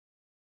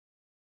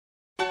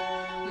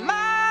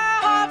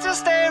a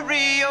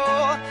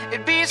stereo,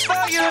 it beats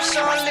for you,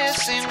 so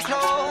listen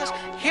close.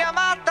 Hear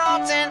my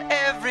thoughts in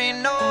every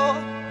note.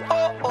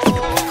 Oh, oh.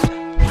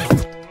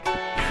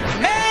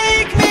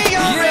 Make me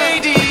your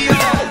radio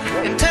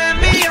and turn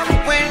me up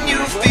when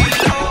you feel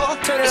low.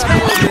 This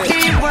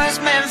melody was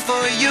meant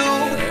for you,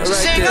 so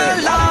sing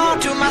along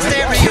to my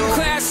stereo.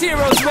 Class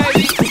heroes,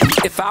 baby.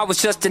 If I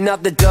was just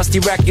another dusty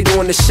record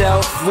on the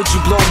shelf, would you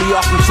blow me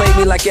off and play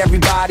me like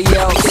everybody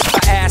else? If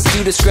I asked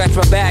you to scratch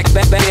my back, and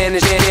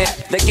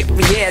like if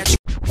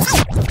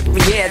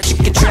you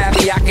can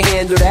travel, I can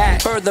handle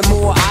that.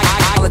 Furthermore,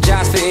 I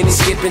apologize for any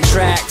skipping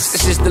tracks.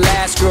 This is the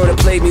last girl that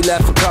played me,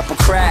 left a couple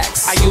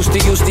cracks. I used to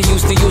use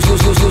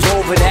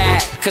over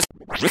that.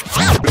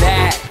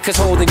 Cause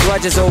holding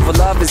grudges over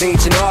love is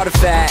ancient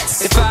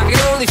artifacts. If I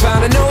could only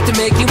find a note to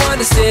make you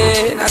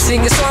understand, I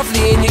sing it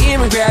softly in your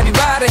ear and grab you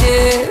by the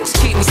hands.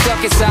 Keep me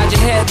stuck inside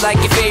your head like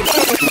your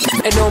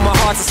favorite. And know my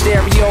heart's a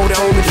stereo, the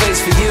only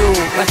place for you.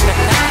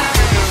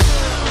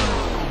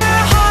 My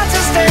heart's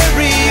a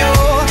stereo,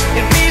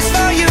 it beats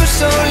for you,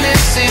 so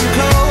listen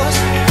close.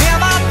 Hear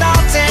my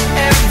thoughts in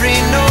every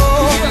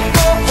note.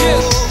 Oh,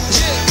 oh.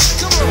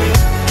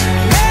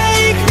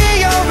 Make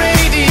me your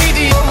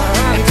radio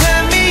and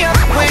turn me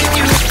up when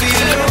you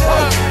feel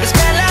low. This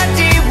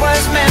melody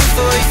was meant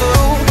for you, so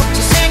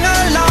sing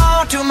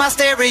along to my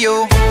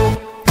stereo.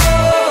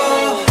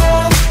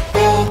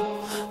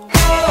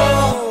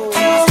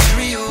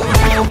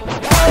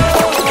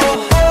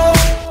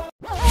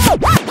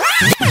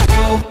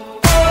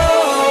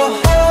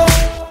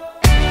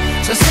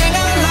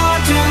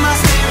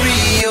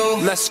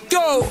 Let's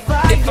go! I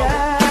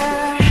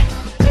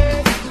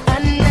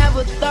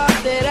never thought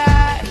that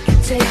I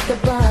could take the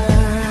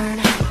burn.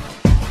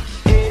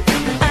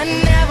 I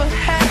never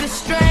had the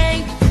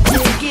strength to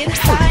get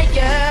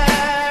higher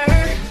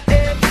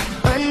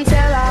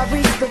until I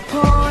reached the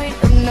point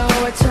of no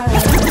return.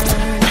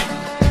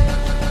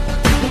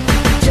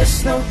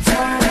 Just no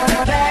turn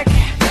back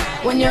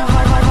when your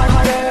heart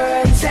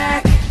under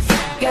attack.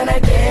 Gonna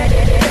get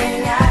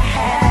everything I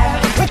have.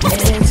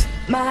 It's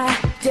my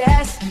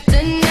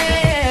destiny.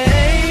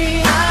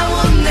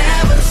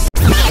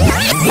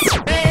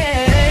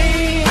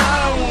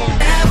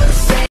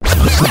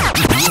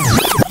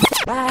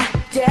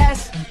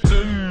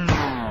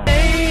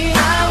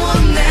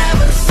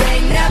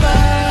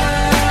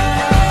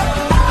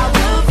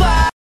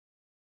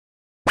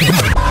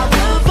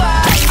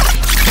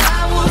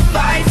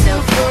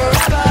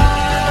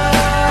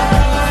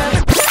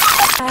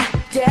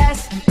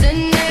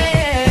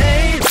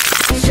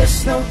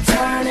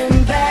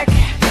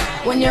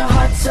 When your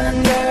heart's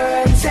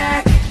under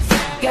attack,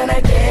 gonna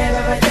give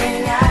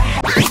everything I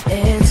have.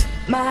 It's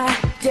my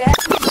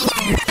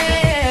destiny.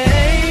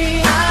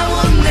 I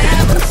will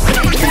never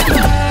say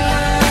never.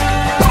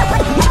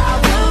 I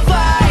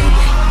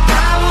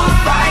will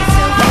fight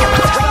till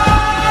forever. I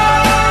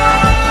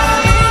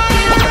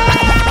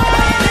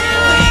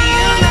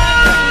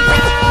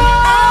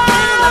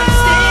will not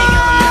stay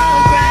on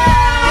the ground.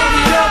 Pick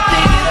it up,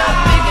 pick it up,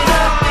 pick it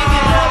up, pick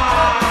it up.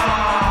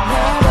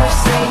 Never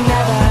say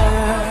never.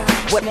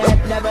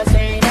 Never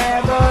say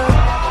never.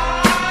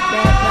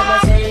 Never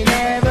say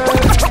never.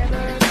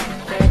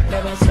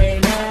 Never say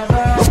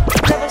never.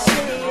 Never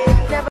say it.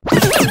 Never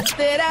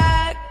that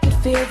I could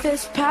feel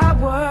this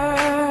power.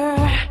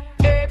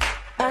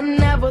 I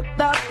never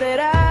thought that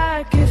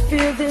I could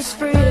feel this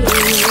free.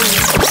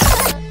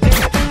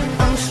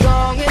 I'm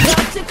strong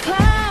enough to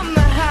climb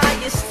the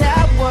highest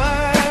tower,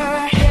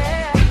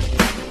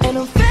 and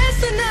I'm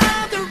fast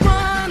enough to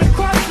run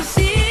across the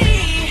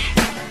sea.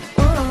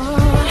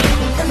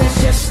 And there's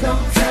just no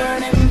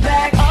turning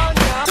back.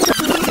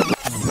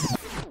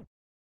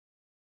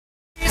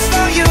 It's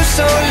for you,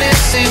 so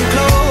listen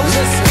close.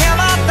 Hear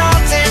my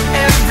thoughts in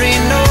every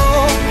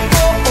note.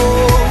 Oh, oh,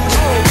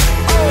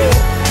 oh.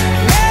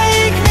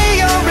 Make me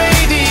your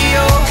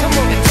radio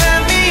and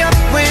turn me up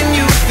when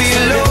you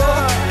feel low.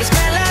 This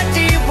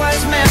melody was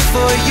meant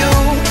for you,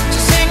 so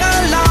sing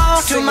along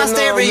to my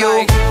stereo.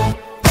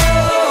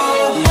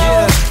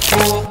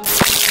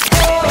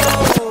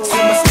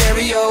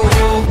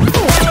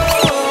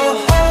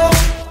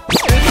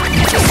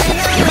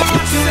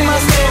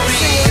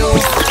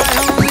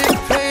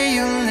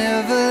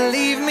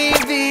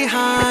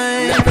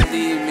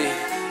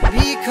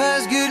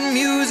 Because good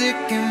music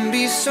can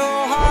be so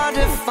hard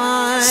to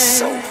find.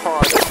 So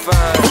hard to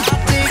find.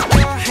 I'll take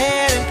your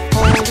hand and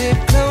hold it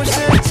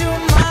closer to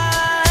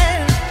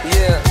mine.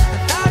 Yeah.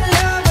 Our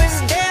love was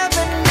there,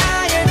 but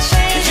now you're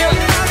changing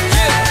my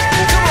mind.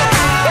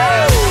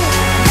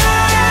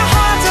 My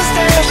heart's a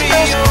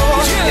stereo,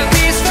 it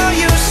beats for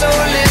you, so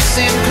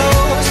listen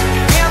close.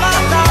 Hear my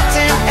thoughts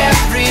in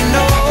every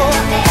note.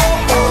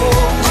 Oh, oh,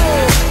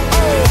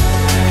 oh.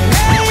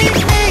 Make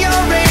me your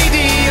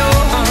radio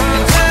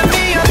and turn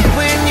me up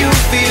when you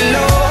feel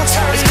low.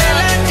 This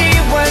melody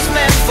was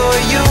meant for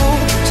you,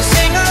 so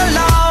sing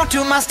along to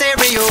my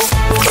stereo.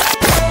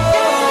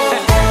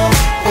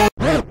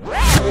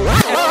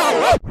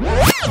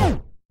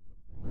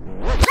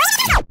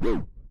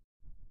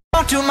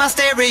 To my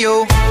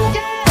stereo.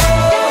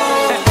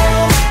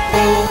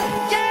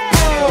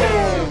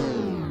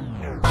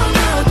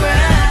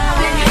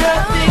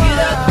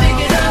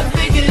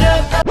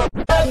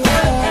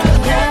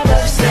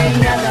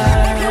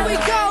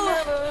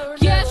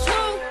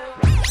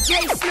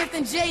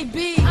 and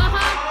JB.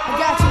 I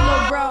got